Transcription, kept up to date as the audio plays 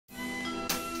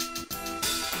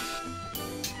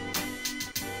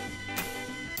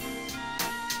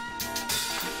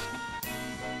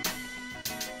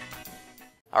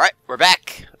Alright, we're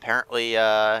back! Apparently,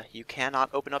 you cannot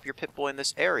open up your Pip-Boy in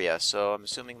this area, so I'm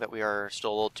assuming that we are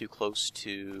still a little too close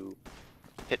to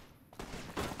hit...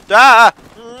 Ah!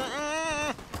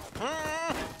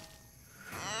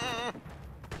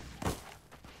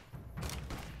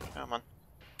 Come on.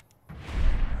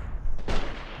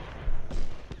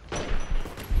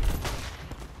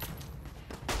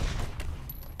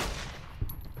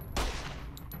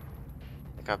 I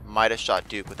think I might have shot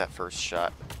Duke with that first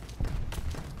shot.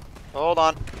 Hold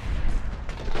on.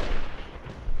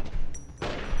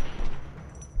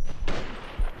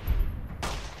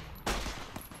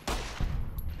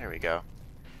 There we go.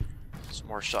 Some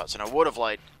more shots than I would have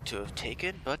liked to have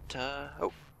taken, but,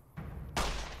 oh.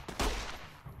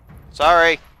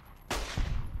 Sorry!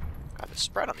 God, the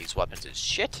spread on these weapons is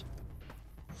shit.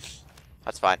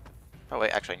 That's fine. Oh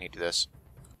wait, actually I need to do this.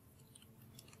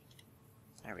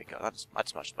 There we go, that's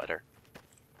much better.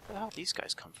 Where the hell did these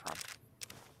guys come from?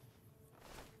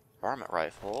 Varmint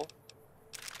rifle.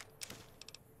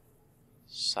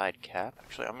 Side cap.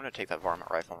 Actually, I'm going to take that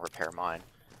varmint rifle and repair mine.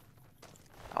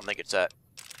 I don't think it's at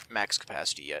max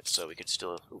capacity yet, so we could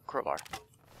still... Ooh, crowbar.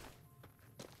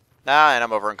 Nah, and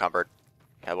I'm over encumbered.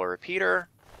 Cowboy repeater.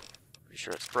 Pretty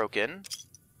sure it's broken.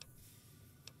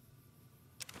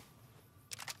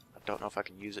 I don't know if I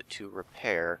can use it to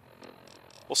repair.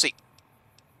 We'll see.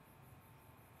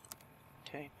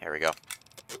 Okay, there we go.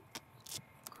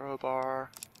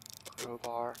 Crowbar.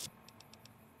 Crowbar.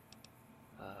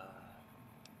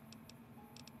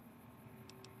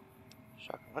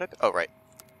 Shotgun. What did I... Oh, right.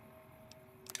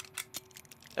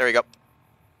 There we go.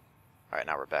 Alright,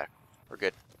 now we're back. We're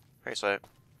good. Okay, so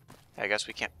I guess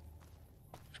we can't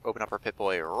open up our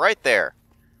Pip-Boy right there.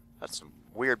 That's some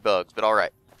weird bugs, but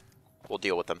alright. We'll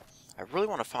deal with them. I really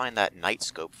want to find that night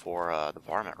scope for the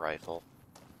varmint rifle.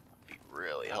 That'd be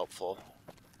really helpful.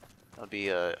 That would be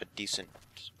a decent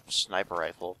sniper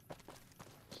rifle.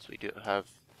 So we do have...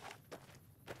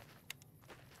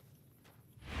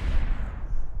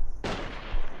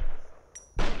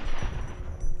 There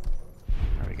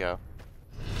we go.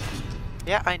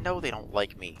 Yeah, I know they don't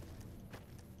like me.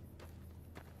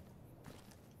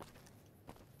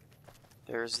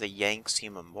 There's the Yangtze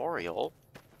Memorial.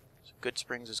 So Good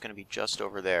Springs is going to be just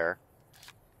over there.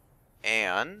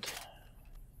 And...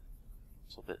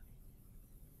 It's a little bit...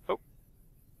 Oh!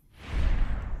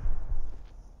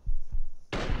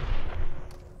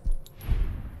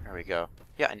 There we go.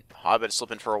 Yeah, and I've been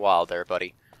slipping for a while there,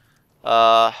 buddy.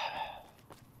 I'm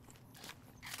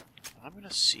gonna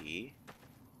see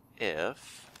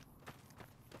if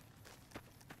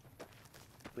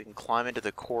we can climb into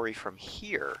the quarry from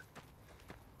here.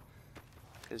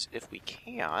 Because if we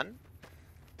can...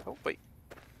 Oh, wait.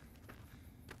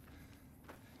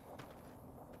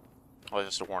 Oh, it's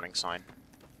just a warning sign.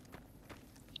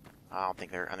 I don't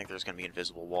think I think there's gonna be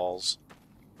invisible walls.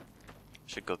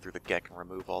 Should go through the Gek and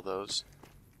remove all those.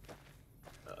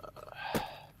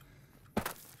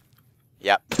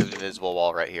 Yep, there's an invisible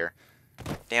wall right here.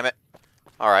 Damn it.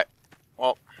 Alright.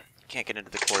 Well, can't get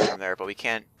into the quarry from there, but we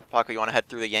can... Paco, you want to head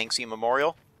through the Yangtze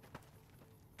Memorial?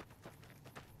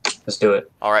 Let's do it.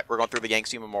 Alright, we're going through the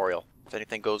Yangtze Memorial. If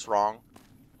anything goes wrong,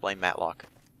 blame Matlock.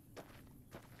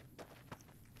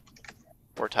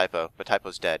 Or Typo, but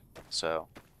Typo's dead, so...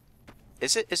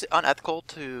 Is it unethical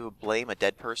to blame a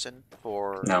dead person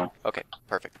for... No. Okay,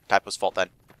 perfect. Typo's fault then.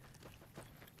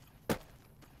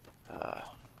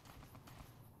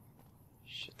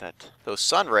 Shit, those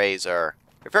sun rays are...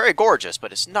 They're very gorgeous,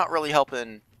 but it's not really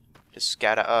helping to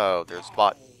scatter... Oh, there's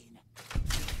bot...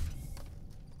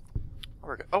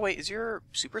 Oh wait, is your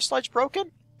super sludge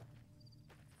broken?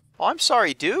 Oh, I'm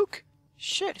sorry, Duke.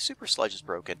 Shit, super sludge is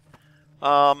broken.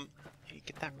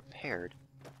 Get that repaired.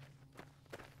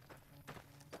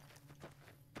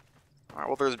 Alright,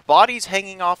 well there's bodies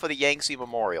hanging off of the Yangtze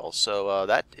Memorial, so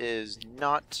that is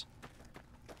not...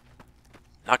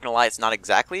 Not gonna lie, it's not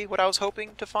exactly what I was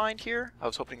hoping to find here. I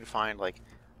was hoping to find, like,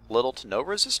 little to no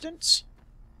resistance.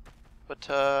 But,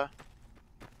 I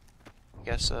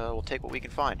guess we'll take what we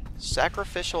can find.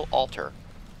 Sacrificial altar.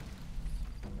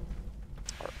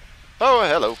 Oh,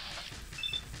 hello.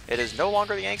 It is no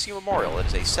longer the Yangtze Memorial. It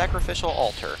is a sacrificial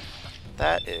altar.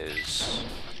 That is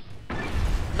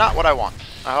not what I want.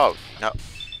 Oh, no.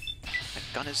 What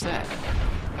gun is that?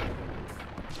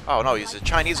 Oh, no, he's a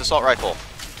Chinese assault rifle.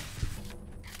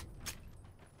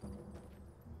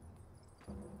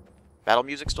 Battle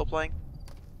music still playing?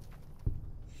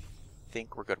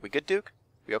 Think we're good. We good, Duke?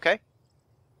 We okay?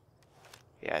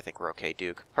 Yeah, I think we're okay,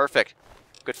 Duke. Perfect.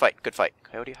 Good fight, good fight.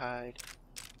 Coyote hide.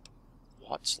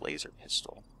 Watt's laser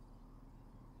pistol.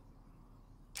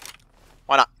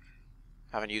 Why not?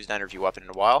 Haven't used an energy weapon in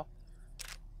a while.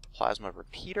 plasma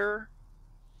repeater.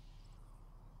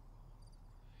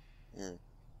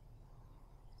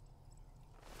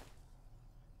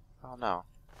 Oh no.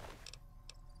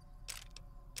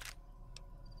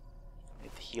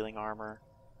 Need the healing armor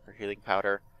or healing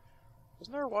powder.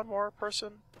 Wasn't there one more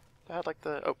person that had like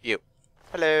the... Oh, you.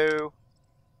 Hello.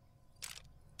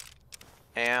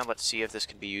 And let's see if this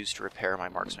can be used to repair my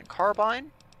marksman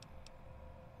carbine.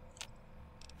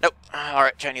 Nope.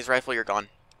 Alright, Chinese rifle, you're gone.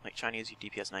 Like, Chinese, you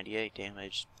DPS 98,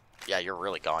 damage. Yeah, you're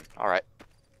really gone. Alright.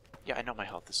 Yeah, I know my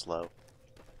health is low.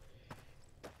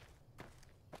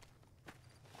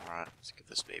 Alright, let's get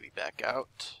this baby back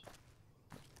out.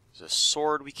 There's a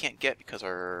sword we can't get because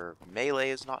our melee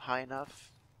is not high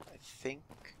enough, I think.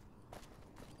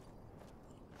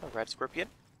 A red scorpion?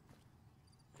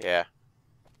 Yeah.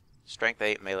 Strength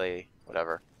 8, melee,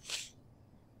 whatever.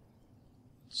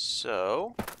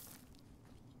 So,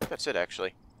 that's it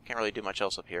actually. Can't really do much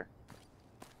else up here.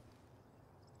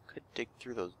 Could dig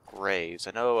through those graves.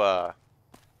 I know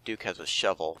Duke has a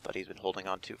shovel that he's been holding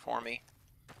on to for me.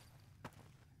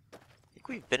 I think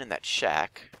we've been in that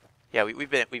shack. Yeah, we've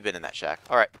been in that shack.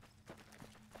 All right,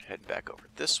 heading back over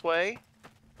this way.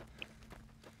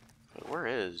 But where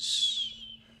is?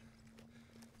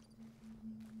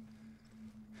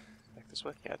 Back this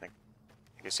way? Yeah, I think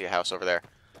I can see a house over there.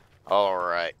 All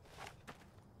right.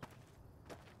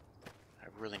 I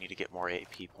really need to get more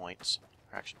AP points,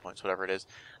 or action points, whatever it is.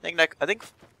 I think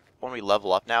when we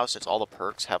level up now, since all the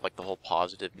perks have like the whole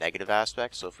positive, negative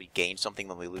aspect. So if we gain something,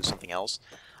 then we lose something else.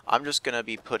 I'm just gonna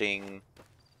be putting.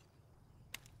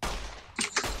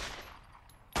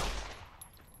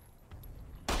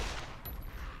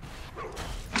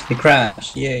 It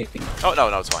crashed, yay. Oh,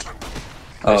 no, it's fine.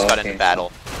 I Oh, just got okay. into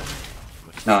battle.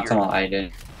 No, come on, I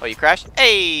didn't. Oh, you crashed?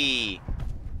 Hey!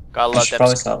 Gotta I love should them.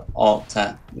 probably stop alt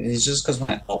tab. It's just because when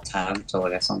I alt tab to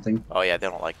look at something. Oh yeah, they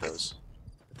don't like those.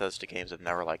 Those two games have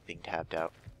never liked being tabbed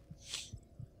out.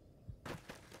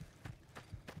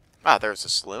 Ah, there's the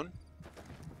saloon.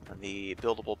 And the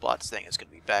buildable bots thing is going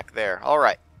to be back there.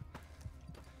 Alright.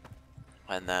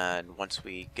 And then once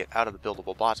we get out of the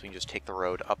buildable bots, we can just take the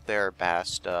road up there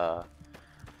past,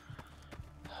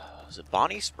 is it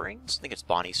Bonnie Springs? I think it's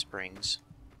Bonnie Springs.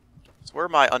 It's where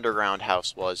my underground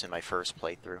house was in my first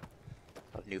playthrough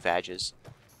of New Vages.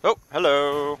 Oh,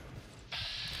 hello!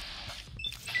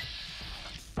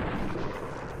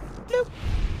 Bloop.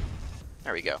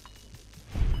 There we go.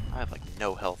 I have like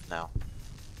no health now.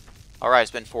 Alright,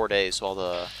 it's been 4 days, so all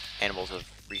the animals have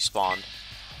respawned.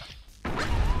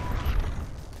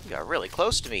 You got really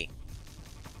close to me,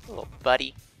 little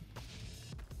buddy.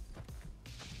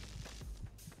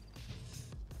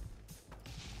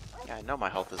 Yeah, I know my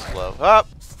health is low. Up!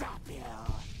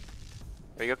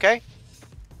 Are you okay?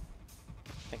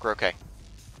 I think we're okay.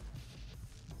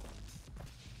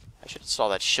 I should install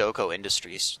that Shoko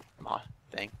Industries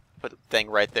thing. Put the thing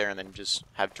right there and then just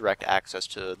have direct access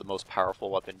to the most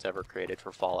powerful weapons ever created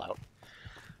for Fallout.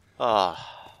 That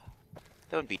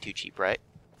wouldn't be too cheap, right?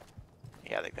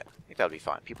 Yeah, I think that would be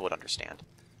fine. People would understand.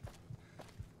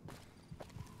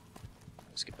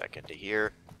 Let's get back into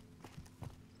here.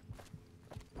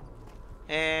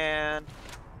 And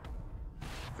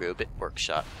Robot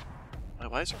Workshop.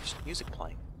 Why is there music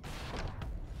playing?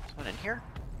 Someone in here?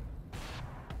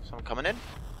 Someone coming in?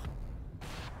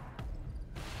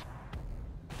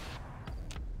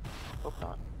 Hope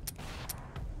not.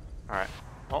 Alright.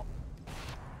 Well,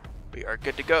 we are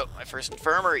good to go. My first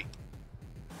infirmary.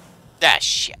 Ah,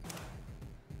 shit.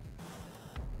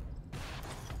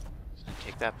 Did I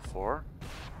take that before?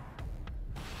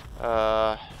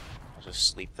 I'll just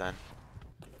sleep then.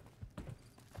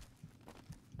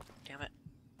 Damn it.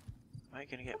 Am I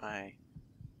gonna get my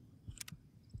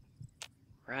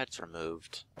rats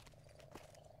removed?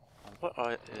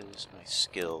 What is my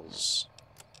skills?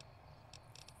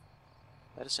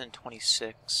 Medicine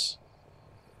 26.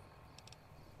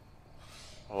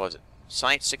 What was it?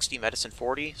 Science 60, Medicine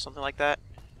 40? Something like that?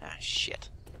 Ah, shit.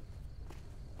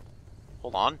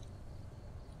 Hold on.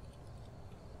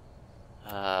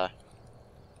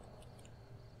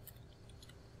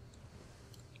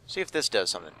 See if this does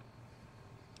something.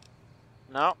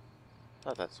 No? I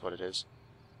thought that's what it is.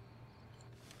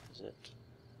 Is it?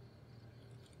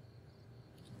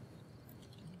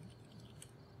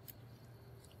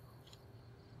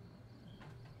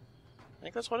 I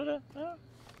think that's what it is? Yeah.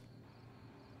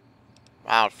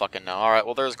 I don't fucking know. Alright,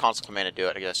 well there's a console command to do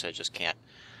it. I guess I just can't.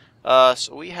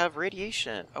 So we have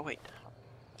radiation. Oh wait.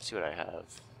 Let's see what I have.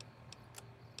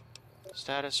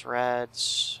 Status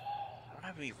rads. I don't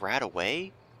have any rad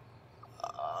away?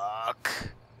 Fuck.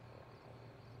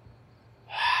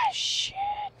 Ah,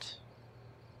 shit.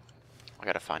 I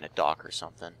gotta find a dock or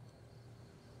something.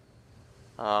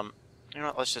 You know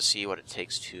what? Let's just see what it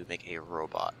takes to make a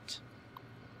robot.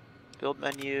 Build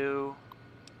menu.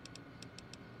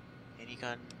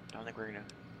 Minigun. I don't think we're gonna.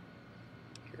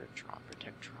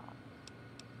 retextron.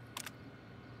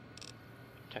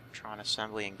 Retextron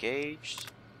assembly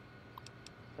engaged.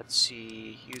 Let's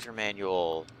see. User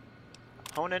manual.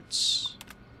 Components.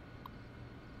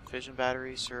 Fission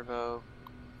battery, servo.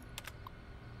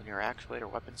 Linear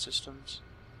actuator, weapon systems.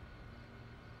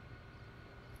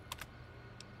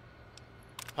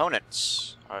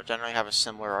 Components generally have a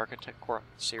similar architect core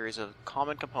series of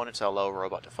common components that allow a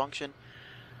robot to function.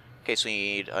 Okay, so we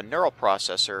need a neural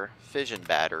processor, fission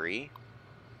battery,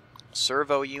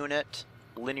 servo unit,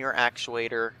 linear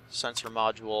actuator, sensor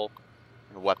module,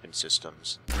 and weapon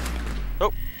systems.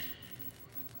 Oh!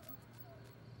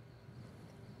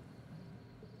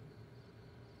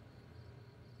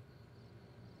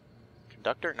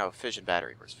 Conductor? No, fission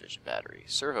battery. Where's fission battery?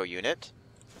 Servo unit.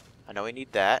 I know we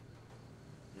need that.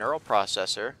 Neural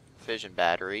processor, fission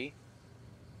battery,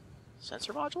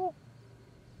 sensor module?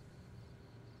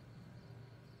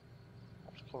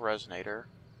 Optical resonator,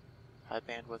 high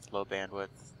bandwidth, low bandwidth,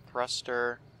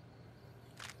 thruster,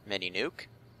 mini nuke,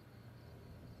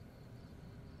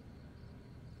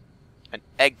 an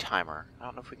egg timer. I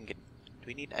don't know if we can get... Do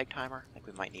we need an egg timer? I think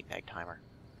we might need an egg timer.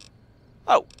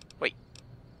 Oh! Wait.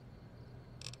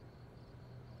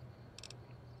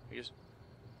 We just...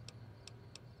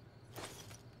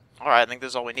 Alright, I think this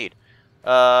is all we need.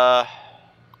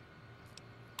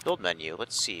 Build menu.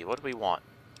 Let's see. What do we want?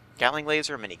 Gatling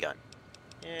laser or minigun?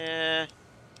 Mr.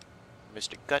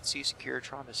 Gutsy,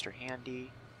 Securitron, Mr.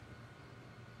 Handy.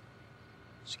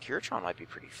 Securitron might be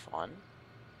pretty fun.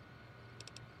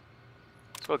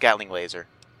 Let's go Gatling laser.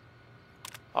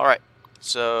 Alright,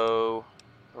 so...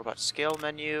 Robot scale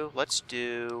menu. Let's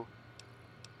do...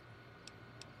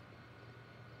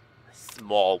 a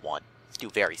small one. Let's do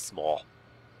very small.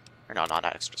 Or no, not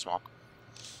extra small.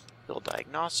 Build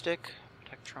diagnostic,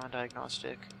 Retextron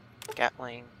diagnostic,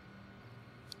 Gatling,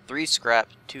 3 scrap,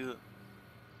 2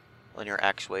 linear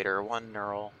actuator, 1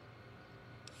 neural,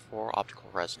 4 optical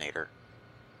resonator.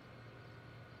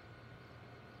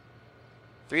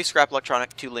 3 scrap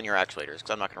electronic, 2 linear actuators, because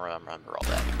I'm not going to remember all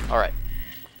that. Alright.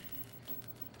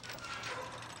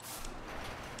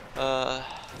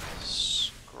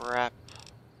 Scrap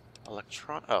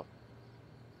electron... Oh.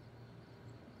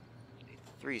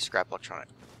 3 scrap electronic.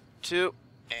 2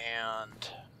 and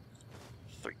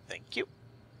 3. Thank you.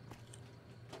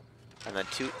 And then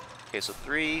 2. Okay, so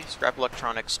 3 scrap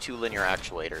electronics, 2 linear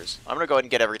actuators. I'm gonna go ahead and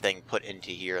get everything put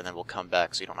into here, and then we'll come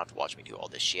back so you don't have to watch me do all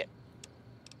this shit.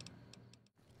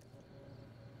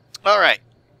 Alright.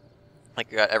 I think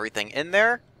we got everything in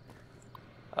there.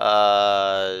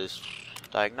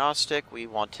 Diagnostic. We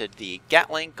wanted the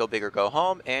Gatling, go big or go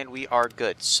home, and we are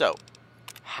good. So,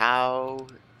 how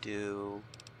do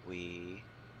we...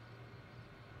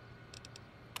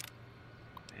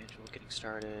 Manual getting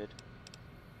started.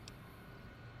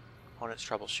 Components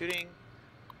troubleshooting.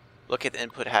 Look at the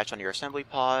input hatch on your assembly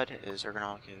pod. Is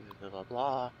ergonomic, blah blah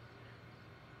blah.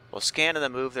 We'll scan and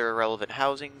then move their relevant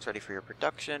housings, ready for your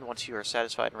production. Once you are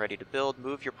satisfied and ready to build,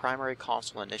 move your primary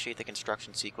console and initiate the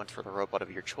construction sequence for the robot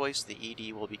of your choice. The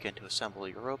ED will begin to assemble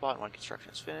your robot when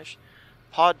construction is finished.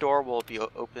 Pod door will be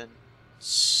open.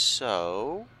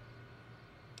 So...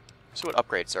 see what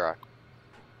upgrades there are.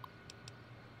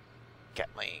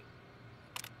 Gatling.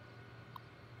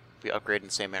 We upgrade in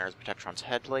the same manner as Retextron's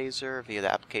head laser via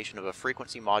the application of a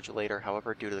frequency modulator.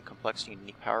 However, due to the complexity and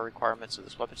unique power requirements of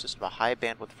this weapon system, a high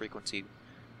bandwidth frequency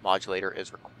modulator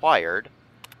is required.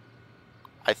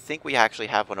 I think we actually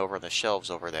have one over on the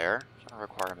shelves over there.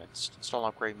 Requirements. Install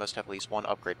upgrade must have at least 1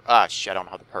 upgrade. Ah, shit, I don't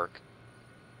have the perk.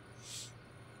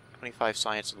 25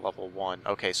 science and level 1.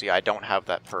 Okay, so yeah, I don't have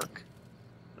that perk.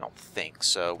 I don't think,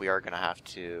 so we are going to have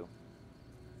to...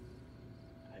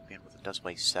 bandwidth, it does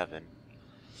weigh 7.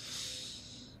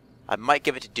 I might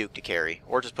give it to Duke to carry,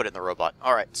 or just put it in the robot.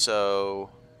 Alright, so...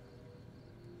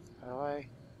 How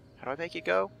do I make it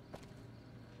go?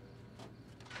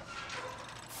 I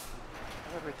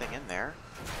have everything in there.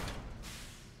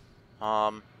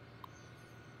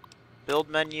 Build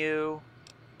menu,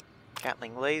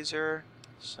 Gatling laser,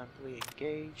 assembly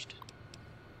engaged.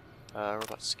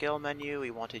 Robot scale menu,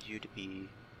 we wanted you to be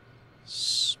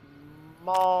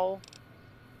small,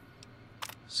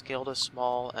 scale to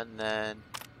small, and then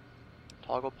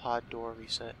toggle pod door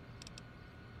reset.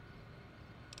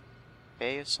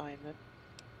 Bay assignment.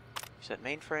 Reset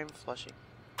mainframe, flushing.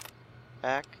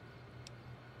 Back.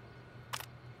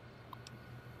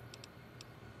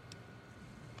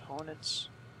 Components.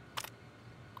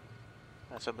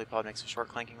 Assembly pod makes a short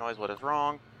clanking noise. What is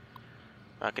wrong?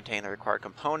 Not contain the required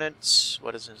components.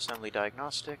 What is an assembly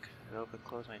diagnostic? Open,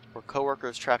 close. Or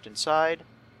coworkers trapped inside.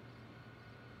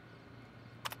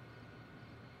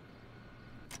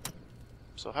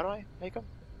 So how do I make them?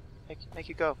 Make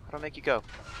you go. How do I make you go?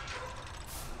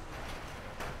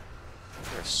 Is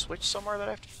there a switch somewhere that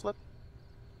I have to flip?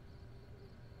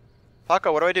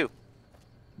 Paco, what do I do?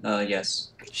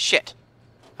 Yes. Shit.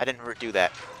 I didn't do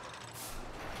that.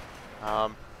 Okay,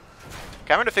 I'm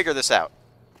gonna figure this out.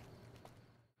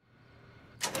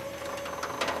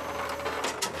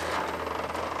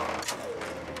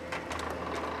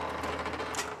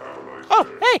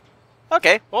 Oh, hey!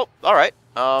 Okay, well, alright.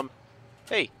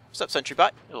 Hey, what's up,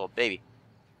 SentryBot? You little baby.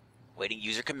 Waiting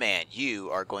user command. You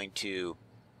are going to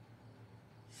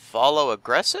follow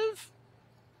aggressive?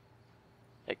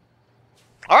 Hey.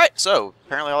 Alright, so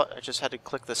apparently I just had to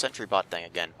click the SentryBot thing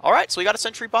again. Alright, so we got a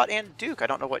SentryBot and Duke. I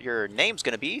don't know what your name's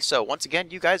going to be, so once again,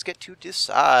 you guys get to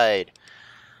decide.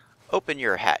 Open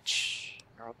your hatch.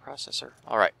 Neural processor.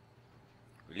 Alright.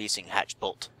 Releasing hatch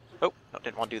bolt. Oh, no,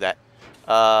 didn't want to do that.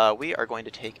 We are going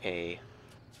to take a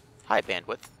high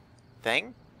bandwidth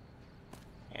thing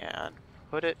and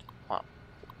put it on.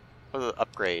 What are the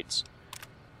upgrades?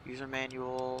 User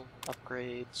manual,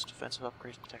 upgrades, defensive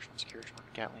upgrades, protection, security,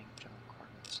 Gatling, general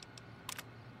requirements.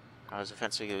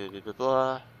 Defensive, blah, blah,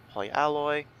 blah,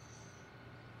 polyalloy.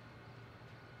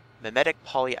 Mimetic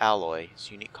polyalloy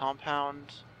is unique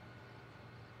compound.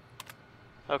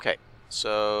 Okay,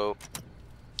 so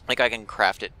I think I can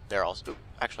craft it there also. Ooh,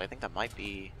 actually, I think that might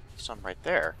be some right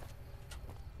there.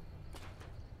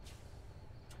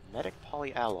 Mimetic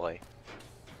polyalloy.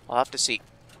 I'll have to see.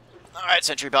 Alright,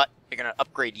 SentryBot, we're gonna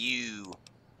upgrade you.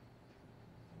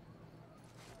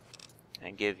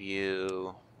 And give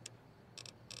you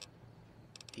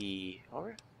the...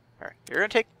 Alright, you're gonna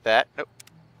take that. Nope.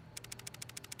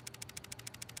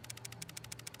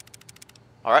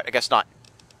 Alright, I guess not.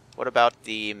 What about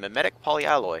the mimetic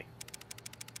polyalloy?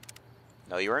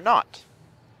 No, you are not.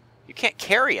 You can't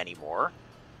carry anymore.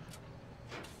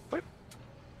 What?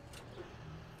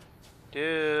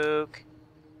 Duke.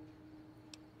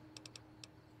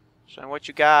 Show me what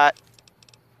you got.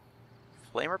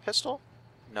 Flamer pistol?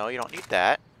 No, you don't need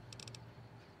that.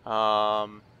 I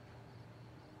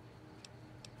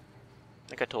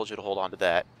think I told you to hold on to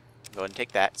that. Go ahead and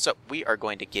take that. So, we are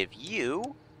going to give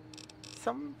you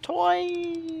some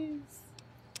toys.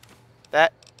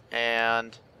 That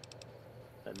and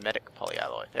the mimetic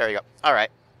polyalloy. There you go.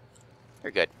 Alright.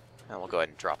 You're good. And we'll go ahead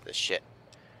and drop this shit.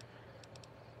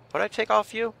 What did I take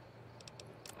off you?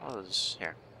 Oh, this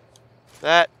here.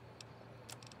 That.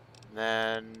 And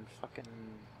then fucking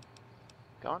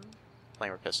gun?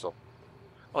 Flamer pistol.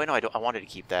 Oh wait, no, I wanted to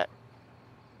keep that.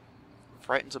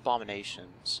 Frightens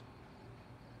abominations.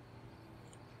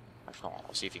 Actually,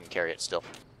 I'll see if you can carry it still.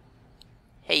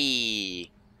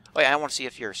 Hey! Oh yeah, I want to see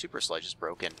if your super sledge is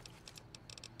broken.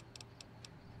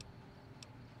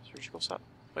 Surgical stuff.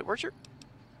 Wait, where's your...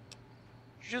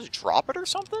 Did you just drop it or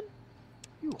something?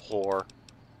 You whore.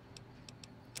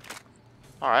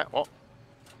 Alright, well.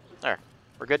 There.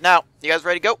 We're good now. You guys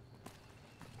ready to go?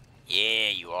 Yeah,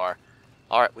 you are.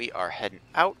 Alright, we are heading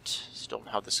out. Still don't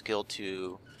have the skill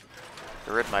to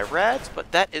get rid of my rads,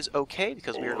 but that is okay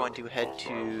because we are going to head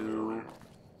to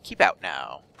Keep Out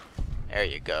now. There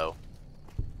you go.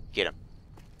 Get him.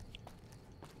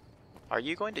 Are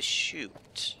you going to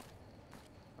shoot?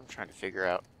 I'm trying to figure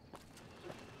out.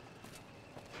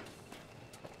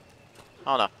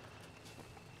 Oh no.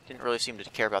 Didn't really seem to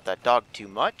care about that dog too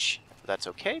much. But that's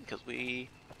okay because we...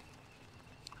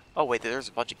 Oh wait, there's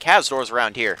a bunch of Cavs doors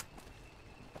around here.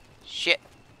 Shit.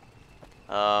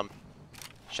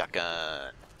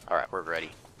 Shotgun. Alright, we're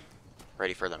ready.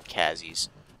 Ready for them Kazies.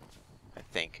 I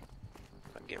think.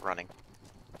 If I can get running.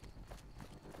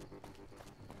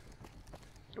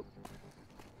 Nope.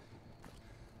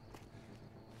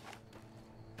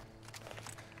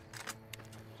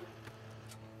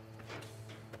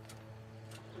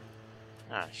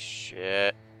 Ah,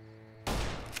 shit.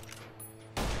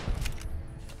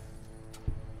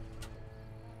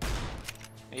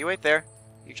 You wait there.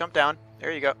 You jump down.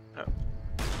 There you go. Oh.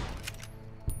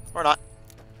 Or not.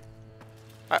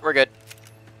 Alright, we're good.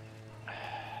 I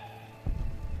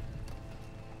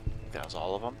think that was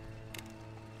all of them.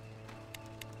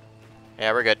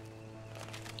 Yeah, we're good.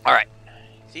 Alright.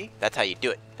 See? That's how you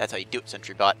do it. That's how you do it,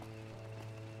 SentryBot.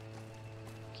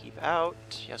 Keep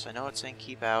out. Yes, I know it's saying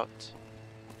keep out.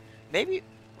 Maybe...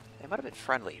 They might have been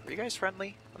friendly. Were you guys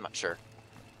friendly? I'm not sure.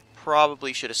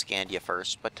 Probably should have scanned you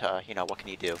first, but, you know, what can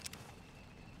you do?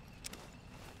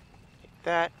 Take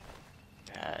that.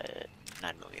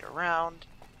 9mm round.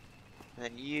 And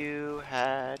then you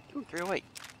had... Ooh, 308.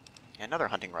 Yeah, another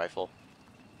hunting rifle.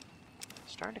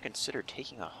 Starting to consider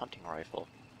taking a hunting rifle.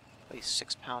 Weighs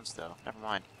 6 pounds, though. Never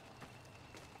mind.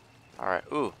 Alright,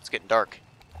 ooh, it's getting dark.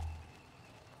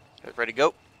 Guys ready to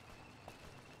go?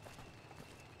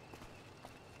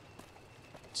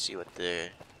 Let's see what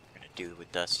they're gonna do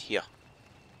with us here.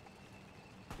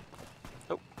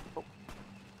 Oh, oh.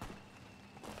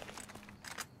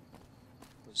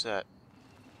 Who's that?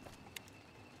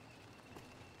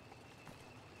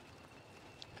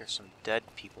 There's some dead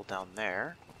people down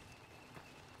there.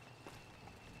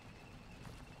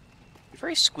 You're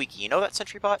very squeaky. You know that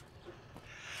sentry bot?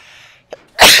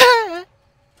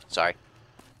 Sorry.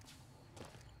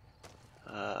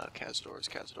 Cazadors,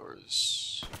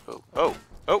 Cazadors. Oh, oh,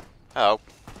 oh, oh.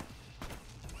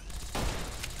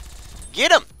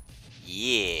 Get him!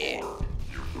 Yeah.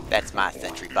 That's my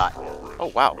sentry bot.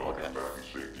 Oh, wow. Look at that.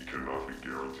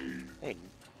 Hey.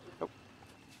 Oh.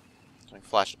 Something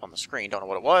flashed up on the screen. Don't know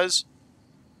what it was.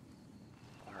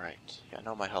 Alright. Yeah, I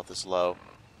know my health is low.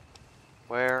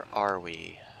 Where are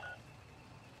we?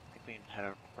 I think we can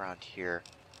head around here.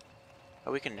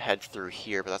 Oh, we can head through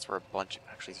here, but that's where a bunch...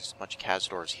 Actually, there's a bunch of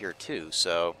Cazadors here, too,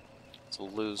 so... It's a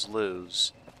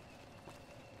lose-lose.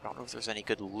 I don't know if there's any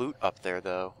good loot up there,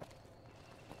 though.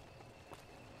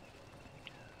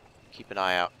 Keep an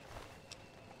eye out.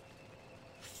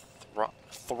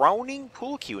 Throwning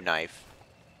pool cue knife.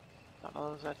 I don't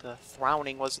know if that the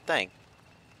throwning was a thing.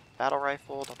 Battle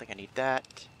rifle, don't think I need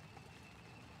that.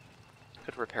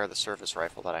 Could repair the service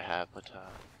rifle that I have, but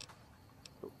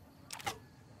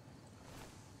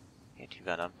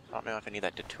anti-venom. I don't know if I need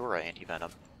that Datura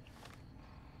anti-venom.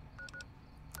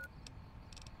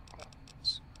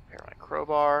 Let's repair my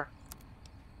crowbar.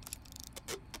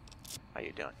 How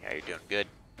you doing? Yeah, you're doing good.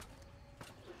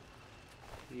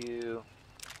 You...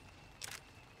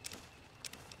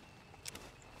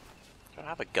 Do I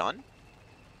have a gun?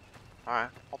 Alright,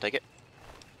 I'll take it.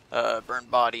 Burn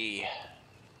body.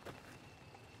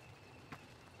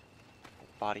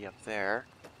 Body up there.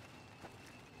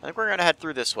 I think we're gonna head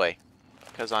through this way,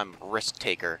 because I'm risk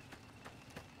taker.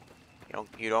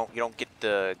 You don't get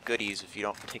the goodies if you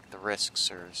don't take the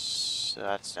risks. Or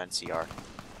that's NCR.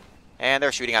 And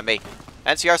they're shooting at me.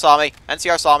 NCR saw me.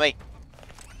 NCR saw me.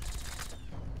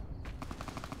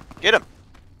 Get him.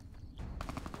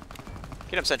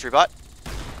 Get him, sentry bot.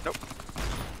 Nope.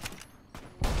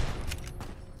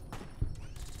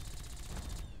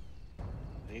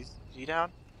 Is he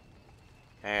down?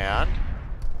 And...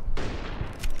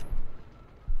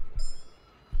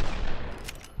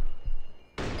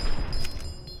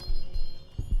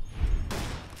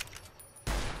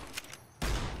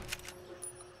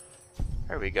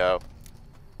 there we go.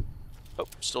 Oh,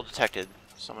 still detected.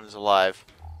 Someone is alive.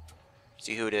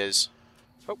 See who it is.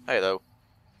 Oh, hello.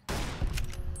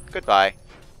 Goodbye.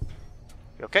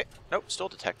 You okay? Nope, still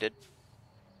detected.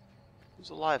 Who's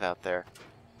alive out there?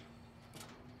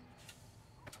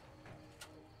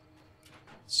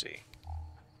 Let's see.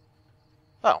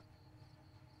 Oh.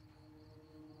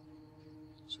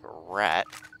 It's a rat.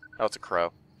 Oh, it's a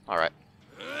crow. Alright.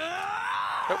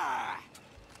 Oh.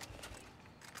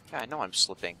 Yeah, I know I'm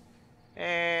slipping.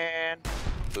 And...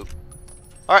 boop.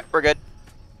 Alright, we're good.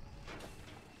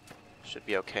 Should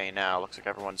be okay now. Looks like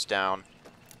everyone's down.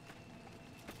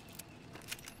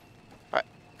 Alright.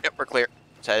 Yep, we're clear.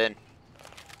 Let's head in.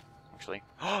 Actually.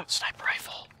 Oh, sniper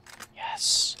rifle!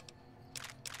 Yes!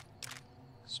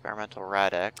 Experimental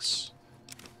Radex.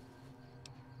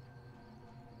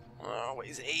 Oh,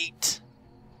 weighs 8.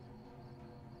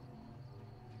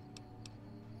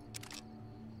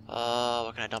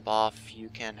 What can I dump off? You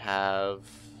can have...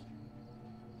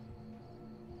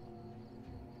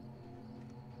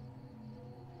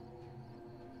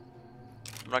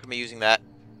 I'm not going to be using that.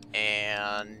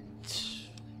 And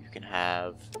you can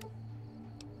have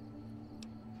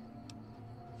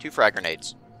 2 frag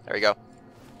grenades. There you go.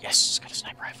 Yes, got a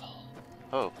sniper rifle.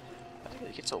 Oh, I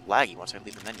think it gets so laggy once I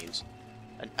leave the menus.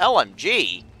 An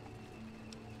LMG?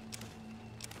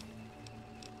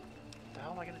 What the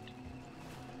hell am I going to do?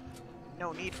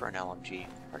 No need for an LMG. I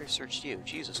already searched you.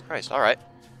 Jesus Christ. Alright.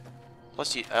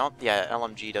 Plus, yeah,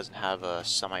 LMG doesn't have a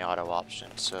semi-auto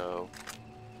option, so...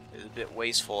 it's a bit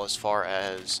wasteful as far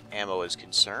as ammo is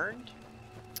concerned.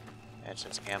 And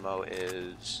since ammo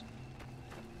is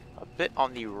a bit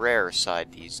on the rare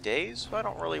side these days, I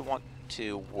don't really want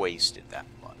to waste it that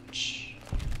much.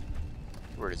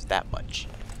 Where is that much?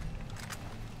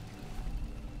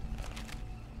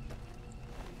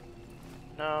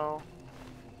 No.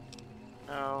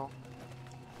 No.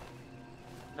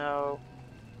 No.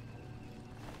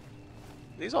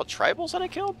 Are these all tribals that I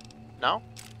killed? No?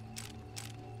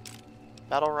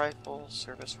 Battle rifle,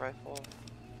 service rifle.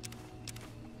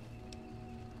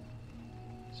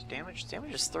 Damage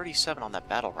is 37 on that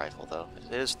battle rifle, though.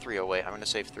 It is 308. I'm going to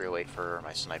save 308 for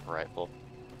my sniper rifle.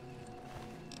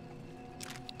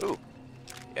 Ooh.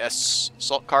 Yes.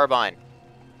 Assault carbine.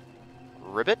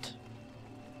 Ribbit?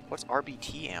 What's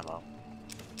RBT ammo?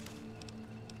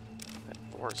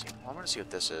 I'm going to see what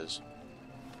this is.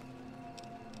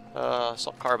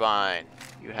 Assault carbine.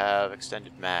 You have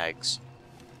extended mags.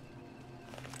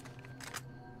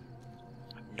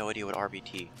 I have no idea what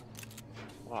RBT.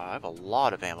 Wow, I have a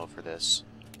lot of ammo for this.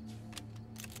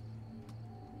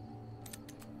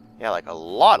 Yeah, like a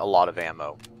lot of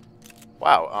ammo.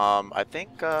 Wow, I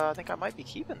think I might be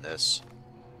keeping this.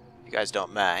 If you guys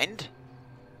don't mind.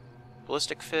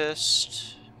 Ballistic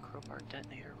fist, crowbar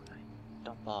detonator when I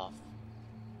dump off.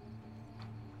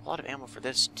 A lot of ammo for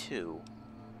this too.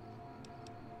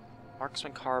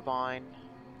 Marksman carbine.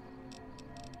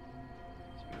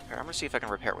 I'm gonna see if I can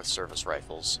repair it with service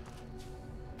rifles.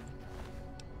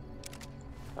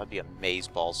 That'd be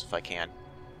amazeballs if I can.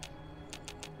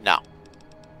 No.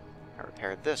 I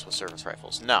repaired this with service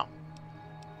rifles. No.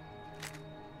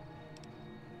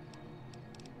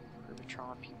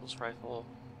 Rubitron, People's Rifle.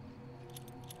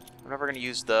 I'm never going to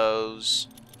use those.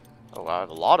 Oh, wow, I have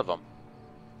a lot of them.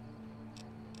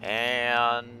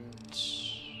 And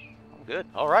I'm good.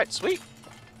 Alright, sweet.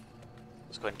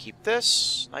 Let's go ahead and keep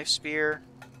this. Knife spear.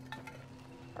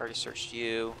 Already searched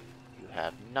you. You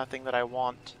have nothing that I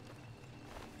want.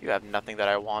 You have nothing that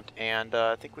I want, and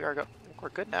I think we're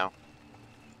good now.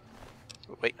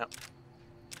 Oh, wait, no.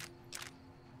 Do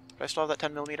I still have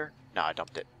that 10mm? No, I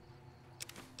dumped it.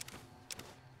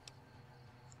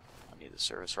 I need the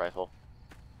service rifle.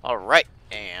 Alright,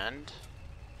 and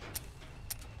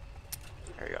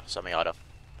there you go, semi-auto.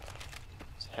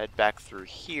 Let's head back through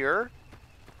here.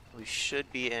 We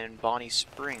should be in Bonnie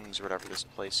Springs, or whatever this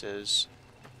place is.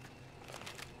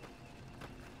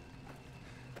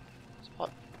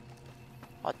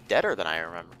 A lot deader than I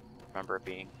remember it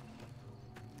being.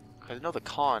 I know the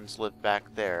Khans live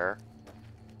back there.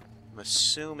 I'm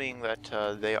assuming that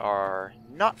they are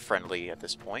not friendly at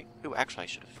this point. Ooh, actually I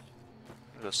should have...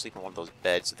 I'm gonna go sleep in one of those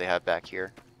beds that they have back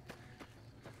here.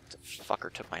 The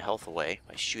fucker took my health away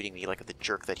by shooting me like the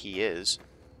jerk that he is.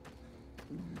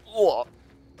 Whoa.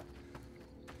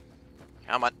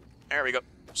 Come on. There we go.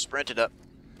 Sprinted up.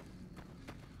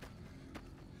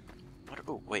 What?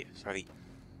 Oh, wait. Sorry.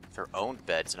 Their own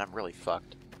beds, and I'm really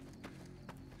fucked.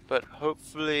 But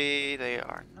hopefully they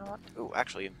are not. Oh,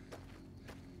 actually,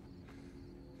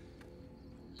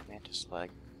 mantis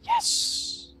leg.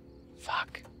 Yes.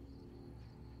 Fuck.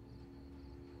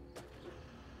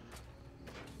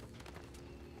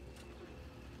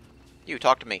 You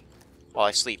talk to me while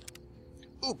I sleep.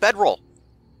 Ooh, bedroll.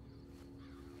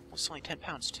 Well, it's only 10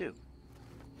 pounds too.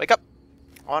 Wake up.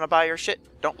 I want to buy your shit.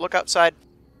 Don't look outside.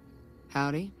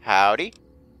 Howdy. Howdy.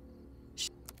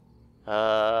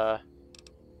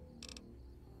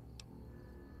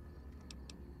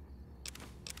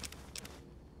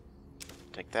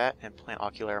 Take that, Implant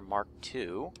Oculaire Mark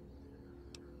II.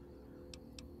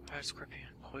 Scorpion,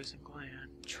 Poison Gland,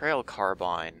 Trail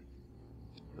Carbine.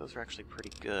 Those are actually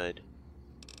pretty good.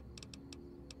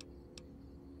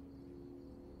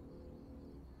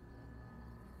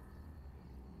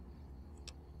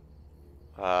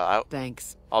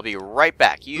 Thanks. I'll be right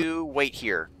back. You wait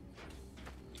here.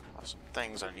 Some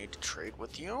things I need to trade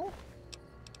with you.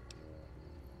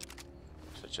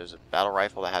 Such as a battle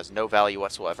rifle that has no value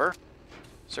whatsoever.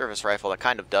 Service rifle that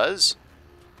kind of does.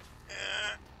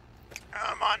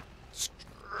 Come on.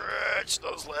 Stretch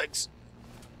those legs.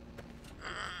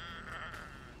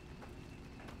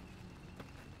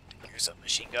 Here's a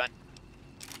machine gun.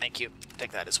 Thank you.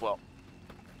 Take that as well.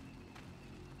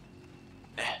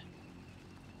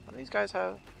 What do these guys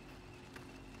have?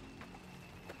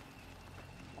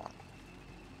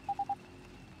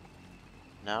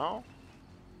 No?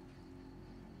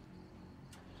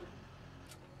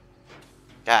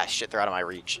 Ah, shit, they're out of my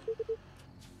reach.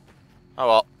 Oh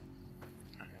well.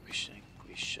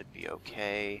 We should be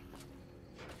okay.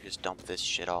 Just dump this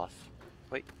shit off.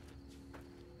 Wait.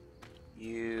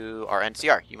 You are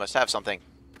NCR. You must have something.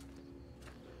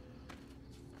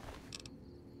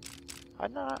 How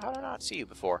did I not see you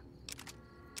before?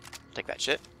 Take that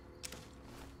shit.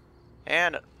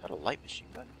 And a light machine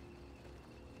gun.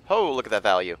 Oh, look at that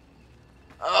value.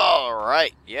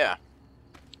 Alright, yeah.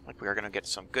 Like we are going to get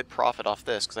some good profit off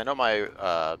this, because I know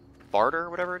my barter,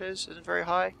 whatever it is, isn't very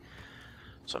high.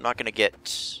 So I'm not going to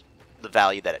get the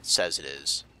value that it says it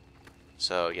is.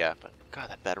 So yeah, but god,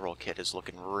 that bedroll kit is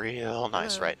looking real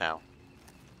nice right now.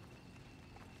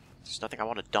 There's nothing I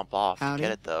want to dump off. Howdy.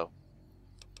 Get it though.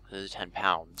 This is 10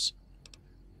 pounds.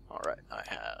 Alright, I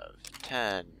have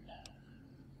 10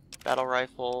 battle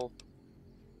rifle.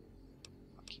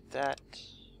 I'll keep that.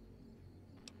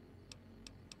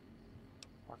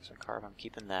 Marksman carbine, I'm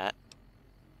keeping that.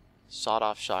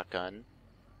 Sawed-off shotgun.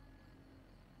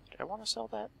 Did I want to sell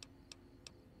that?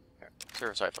 Here.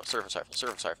 Service rifle, service rifle,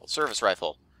 service rifle, service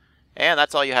rifle. And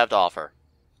that's all you have to offer.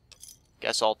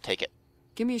 Guess I'll take it.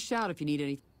 Give me a shout if you need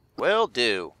any. Will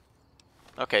do.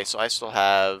 Okay, so I still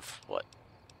have, what?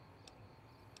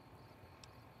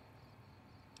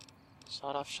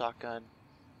 Sawed-off shotgun.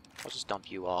 I'll just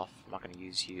dump you off. I'm not going to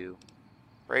use you.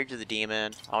 Rage of the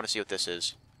Demon. I want to see what this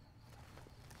is.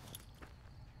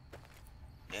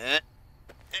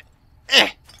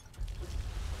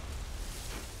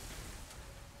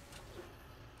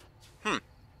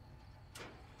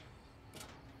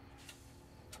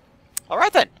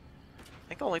 Alright then. I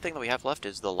think the only thing that we have left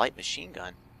is the light machine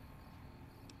gun.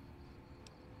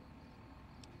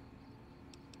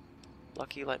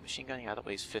 Lucky light machine gun, yeah, that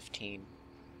weighs 15.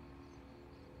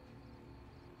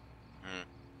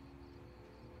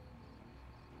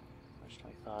 There's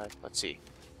 25. Let's see.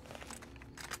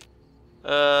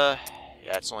 Yeah,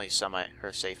 it's only semi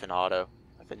or safe and auto.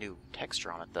 I have a new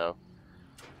texture on it though.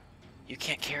 You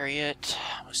can't carry it.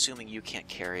 I'm assuming you can't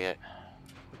carry it.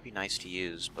 Would be nice to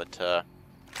use, but I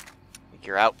think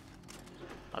you're out.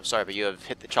 I'm sorry, but you have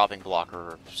hit the chopping block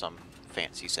or some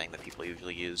fancy saying that people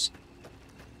usually use.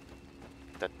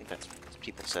 I think that's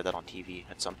people said that on TV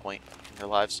at some point in their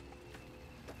lives.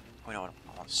 Oh no,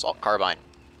 I want assault carbine.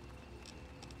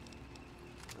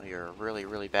 Oh, you're really,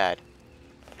 really bad.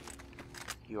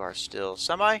 You are still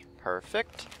semi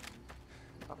perfect.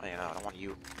 Oh, you know, I don't want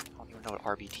you. I don't even know what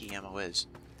RBT ammo is.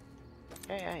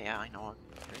 Yeah, I know.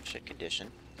 You're in shit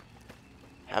condition.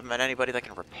 Haven't met anybody that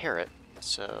can repair it,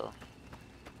 so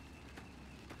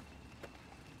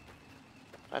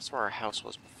that's where our house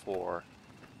was before.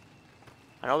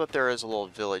 I know that there is a little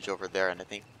village over there, and I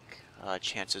think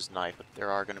Chance's knife, but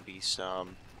there are going to be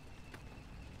some.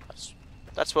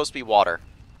 That's supposed to be water.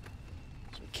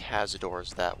 Some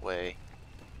cazadors that way.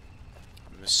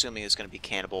 I'm assuming it's going to be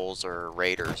cannibals or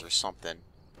raiders or something.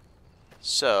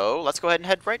 So let's go ahead and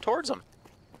head right towards them,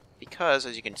 because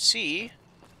as you can see,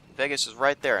 Vegas is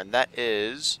right there, and that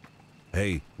is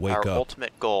hey, wake our up.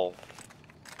 ultimate goal.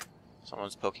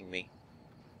 Someone's poking me.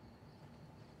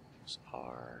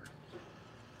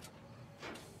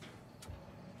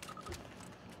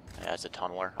 Yeah, it's a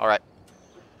tunneler. Alright.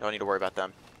 Don't need to worry about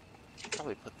them.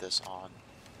 Probably put this on.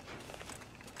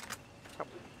 Oh,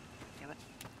 damn it.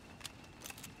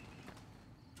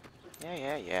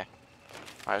 Yeah.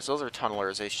 Alright, so those are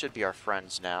tunnelers. They should be our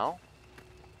friends now.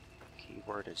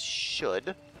 Keyword is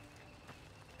should.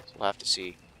 So we'll have to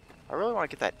see. I really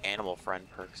want to get that animal friend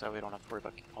perk, so that way we don't have to worry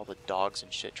about all the dogs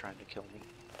and shit trying to kill me.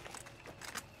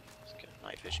 Let's get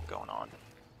night vision going on.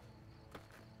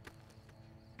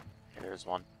 Okay, there's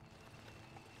one.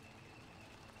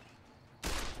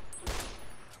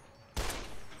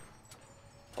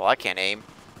 Well, I can't aim.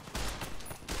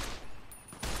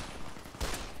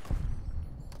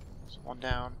 There's one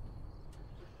down.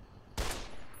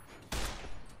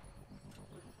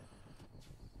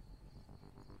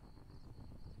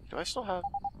 Do I still have...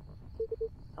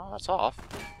 Oh, that's off.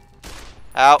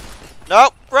 Out.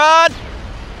 Nope! Run!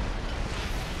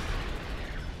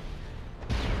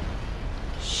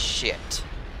 Shit.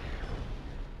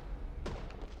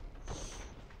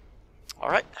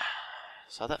 Alright.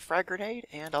 Saw that frag grenade,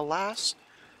 and alas,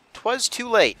 'twas too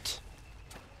late.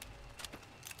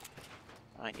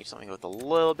 I need something with a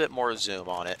little bit more zoom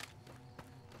on it.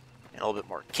 And a little bit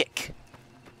more kick.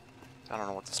 I don't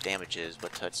know what this damage is,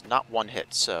 but it's not one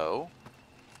hit, so...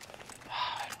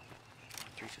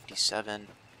 357.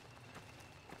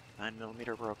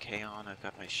 9mm we're okay on. I've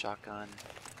got my shotgun.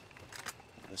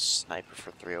 And the sniper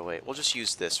for 308. We'll just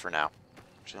use this for now.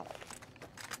 Let's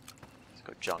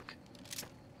go junk.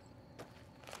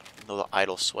 Even though the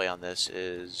idle sway on this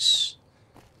is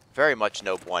very much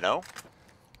no bueno.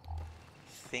 I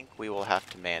think we will have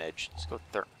to manage. Let's go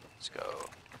Let's go.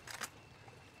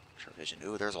 Vision.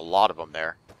 Ooh, there's a lot of them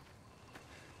there.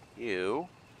 You.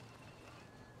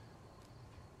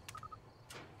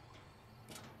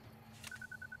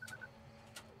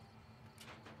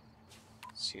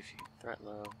 Let's see if you threat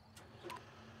low.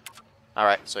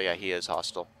 Alright, so yeah, he is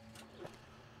hostile.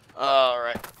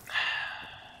 Alright.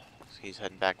 So he's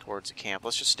heading back towards the camp.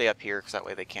 Let's just stay up here, because that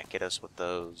way they can't get us with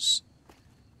those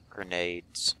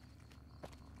grenades.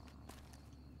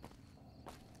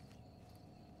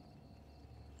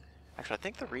 Actually, I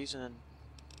think the reason...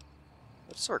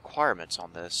 What's the requirements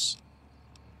on this?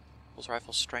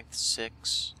 Rifle strength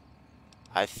 6.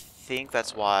 I think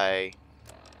that's why...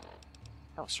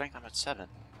 Oh, strength, I'm at 7.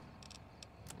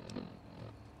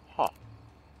 Huh.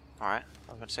 Alright,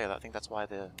 I was going to say that. I think that's why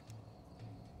the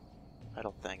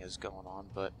idle thing is going on,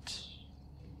 but...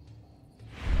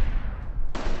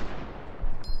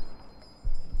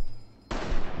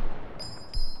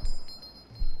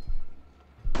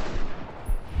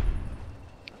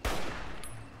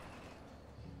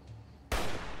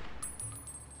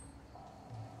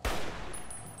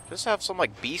 Does this have some,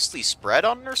 like, beastly spread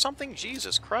on it or something?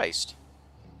 Jesus Christ.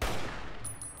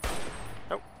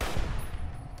 Nope.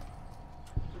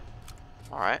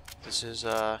 Alright, this is,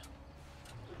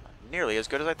 nearly as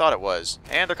good as I thought it was.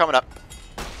 And they're coming up.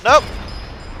 Nope!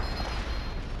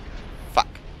 Fuck.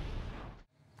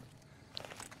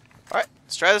 Alright,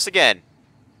 let's try this again.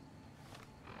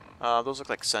 Those look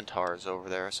like centaurs over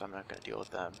there, so I'm not going to deal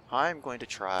with them. I'm going to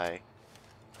try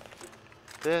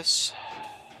this.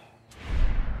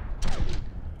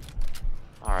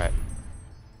 Alright.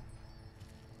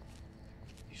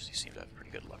 Usually seem to have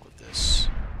pretty good luck with this.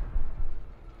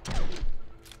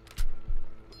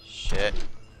 Shit.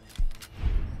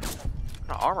 What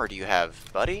kind of armor do you have,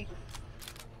 buddy?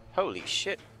 Holy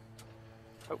shit.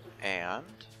 Oh, and...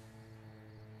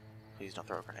 Please don't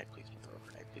throw a grenade, please don't throw a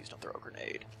grenade, please don't throw a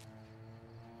grenade.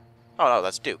 Oh no,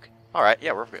 that's Duke. Alright,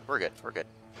 yeah, we're good, we're good, we're good.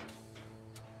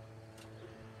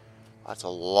 That's a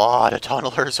lot of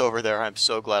tunnelers over there. I'm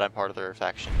so glad I'm part of their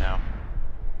faction now.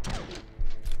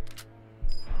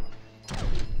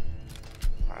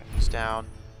 Alright, he's down.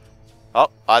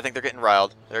 Oh, I think they're getting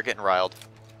riled. They're getting riled.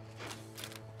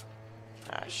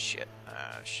 Ah, shit.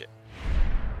 Ah, shit.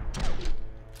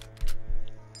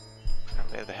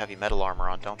 They have the heavy metal armor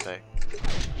on, don't they?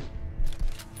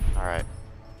 Alright.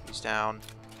 He's down.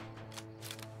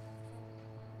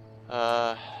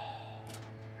 I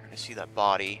see that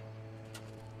body.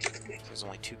 There's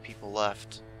only 2 people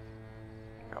left.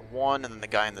 Got 1, and then the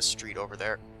guy in the street over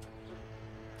there.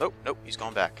 Oh, nope, he's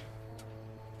going back.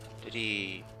 Did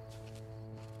he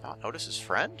not notice his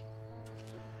friend?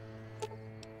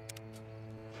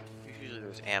 Usually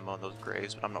there's ammo in those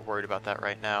graves, but I'm not worried about that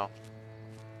right now.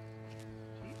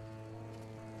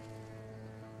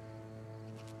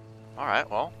 Alright,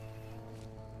 well.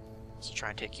 Let's try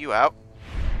and take you out.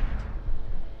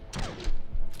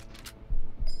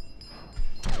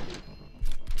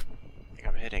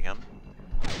 Hitting him.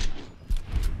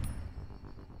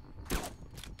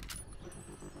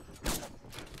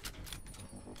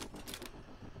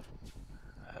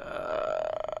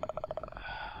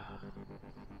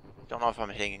 Don't know if I'm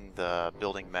hitting the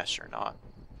building mesh or not.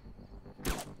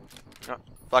 No,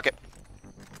 fuck it.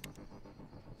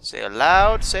 Say it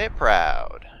loud, say it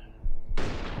proud.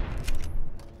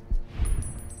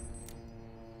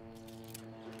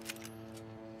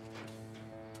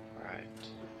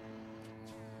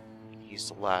 He's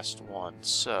the last one,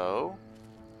 so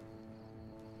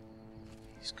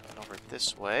he's coming over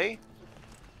this way.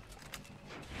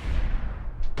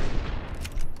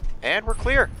 And we're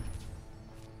clear.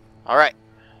 Alright.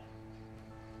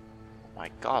 Oh my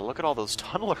god, look at all those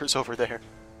tunnelers over there.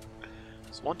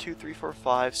 It's 1, 2, 3, 4,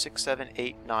 5, 6, 7,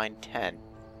 8, 9, 10.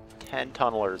 10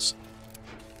 tunnelers.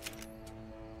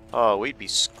 Oh, we'd be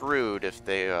screwed if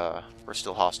they were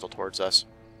still hostile towards us.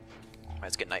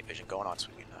 Let's get night vision going on so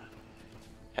we can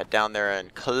head down there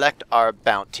and collect our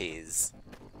bounties.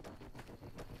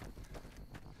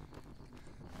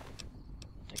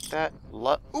 Take that.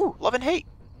 Ooh, love and hate.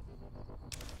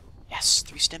 Yes,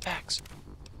 3 stim packs.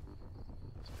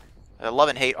 Love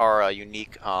and hate are a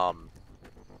unique, what am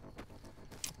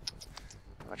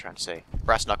I trying to say?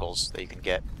 Brass knuckles that you can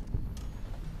get.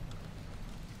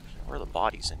 Where are the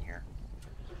bodies in here?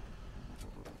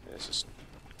 This is...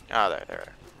 Ah, there.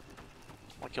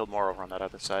 I killed more over on that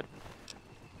other side.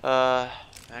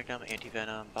 Magnum,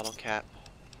 anti-venom, bottle cap,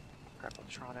 grab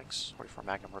electronics, 44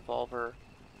 Magnum revolver.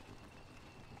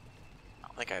 I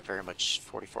don't think I have very much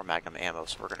 44 Magnum ammo,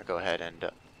 so we're gonna go ahead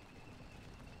and,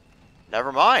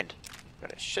 never mind!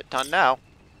 Got a shit ton now.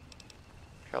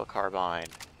 Trail carbine.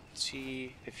 Let's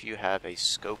see if you have a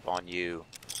scope on you.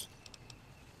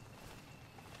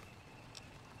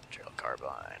 Trail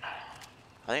carbine.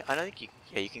 I think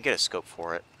you can get a scope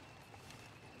for it.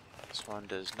 This one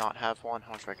does not have one.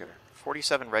 How much regular?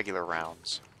 47 regular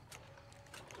rounds.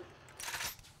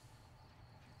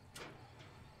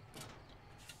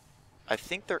 I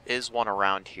think there is one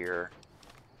around here.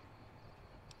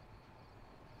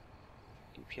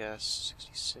 DPS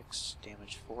 66,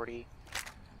 damage 40.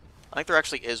 I think there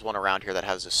actually is one around here that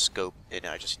has a scope in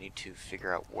it. I just need to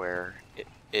figure out where it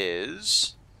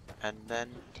is and then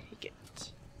take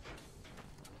it.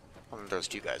 Oh, those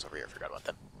 2 guys over here, I forgot about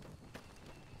them.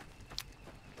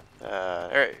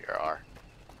 There you are.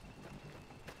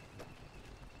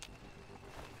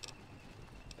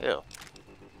 Ew.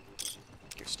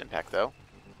 Your stim pack though.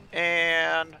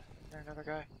 And is there another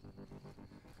guy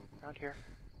around here?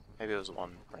 Maybe it was the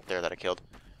one right there that I killed.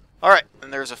 Alright,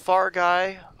 and there's a far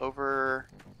guy over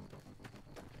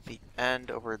the end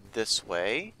over this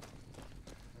way.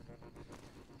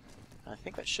 I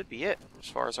think that should be it as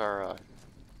far as our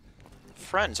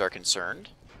friends are concerned.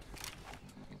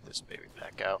 Get this baby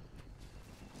back out.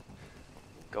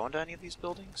 Go into any of these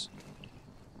buildings?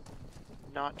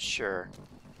 Not sure.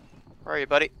 Where are you,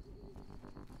 buddy?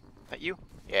 That you?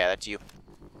 Yeah, that's you.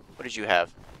 What did you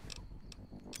have?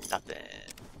 Nothing.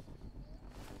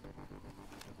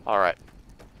 Alright.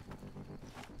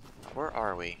 Where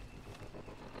are we?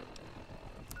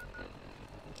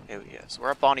 Oh, yes.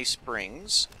 We're at Bonnie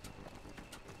Springs.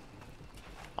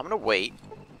 I'm gonna wait.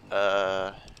 3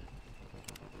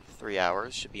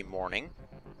 hours. Should be morning.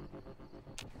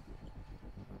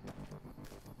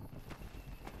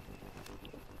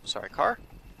 Sorry, car?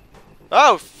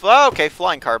 Oh, okay,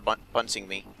 flying car bunting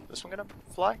me. This one gonna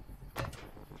fly?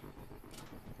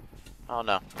 Oh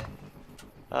no.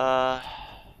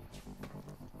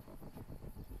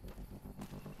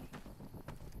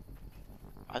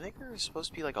 I think there's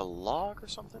supposed to be like a log or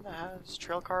something that has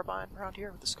trail carbine around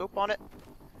here with the scope on it.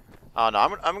 Oh no,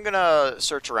 I'm gonna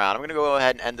search around. I'm gonna go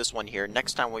ahead and end this one here.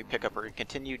 Next time we pick up, we're gonna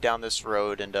continue down this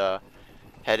road and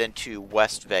head into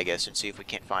West Vegas and see if we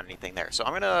can't find anything there. So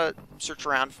I'm gonna search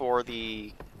around for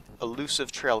the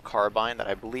elusive trail carbine that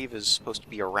I believe is supposed to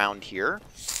be around here.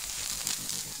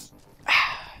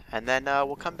 And then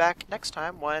we'll come back next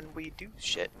time when we do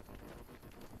shit.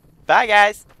 Bye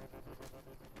guys!